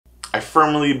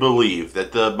firmly believe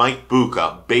that the Mike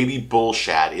Bucca Baby Bull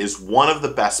Shad is one of the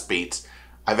best baits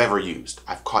I've ever used.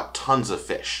 I've caught tons of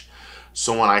fish.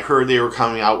 So when I heard they were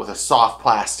coming out with a soft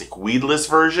plastic weedless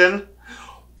version,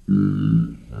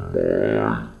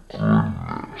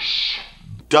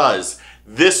 does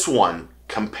this one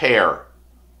compare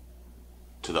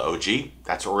to the OG?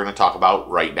 That's what we're going to talk about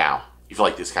right now. If you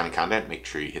like this kind of content, make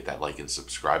sure you hit that like and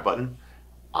subscribe button.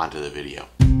 On to the video.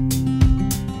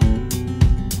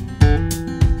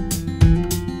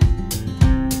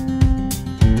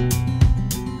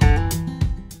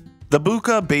 The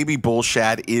Bucca Baby Bull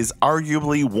Shad is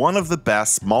arguably one of the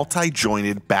best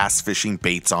multi-jointed bass fishing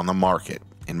baits on the market,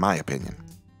 in my opinion.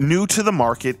 New to the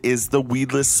market is the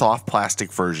weedless soft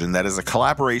plastic version that is a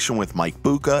collaboration with Mike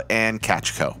Bucca and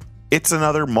Catch Co. It's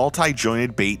another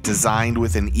multi-jointed bait designed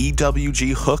with an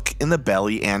EWG hook in the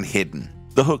belly and hidden.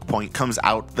 The hook point comes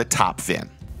out the top fin.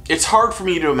 It's hard for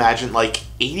me to imagine like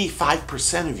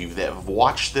 85% of you that have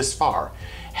watched this far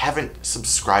haven't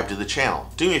subscribed to the channel.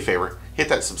 Do me a favor, hit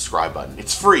that subscribe button.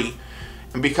 It's free,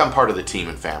 and become part of the team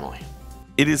and family.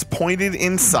 It is pointed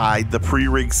inside the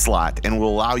pre-rig slot and will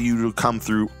allow you to come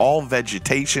through all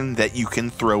vegetation that you can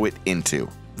throw it into.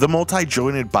 The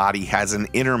multi-jointed body has an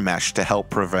inner mesh to help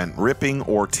prevent ripping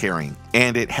or tearing,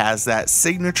 and it has that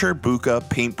signature Bucca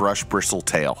paintbrush bristle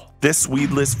tail. This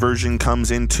weedless version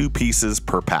comes in 2 pieces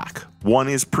per pack. One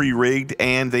is pre-rigged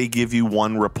and they give you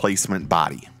 1 replacement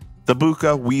body. The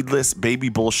Bucca Weedless Baby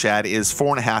Bull Shad is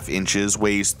 4.5 inches,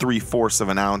 weighs 3/4 of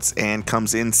an ounce, and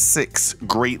comes in 6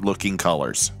 great looking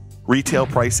colors. Retail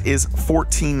price is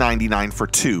 $14.99 for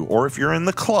 2, or if you're in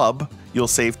the club, you'll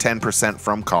save 10%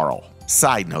 from Carl.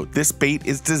 Side note, this bait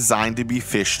is designed to be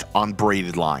fished on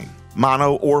braided line.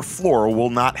 Mono or fluoro will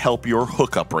not help your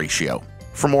hookup ratio.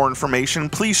 For more information,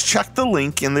 please check the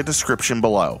link in the description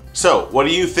below. So, what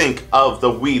do you think of the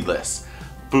weedless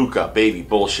Bucca Baby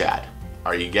Bull Shad?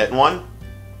 Are you getting one?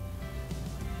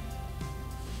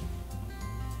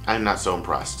 I'm not so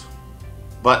impressed.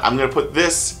 But I'm going to put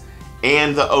this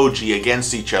and the OG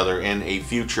against each other in a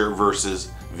future versus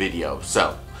video.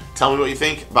 So, tell me what you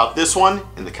think about this one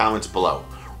in the comments below.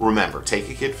 Remember, take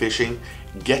a kid fishing,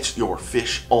 get your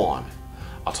fish on.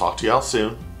 I'll talk to y'all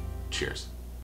soon. Cheers.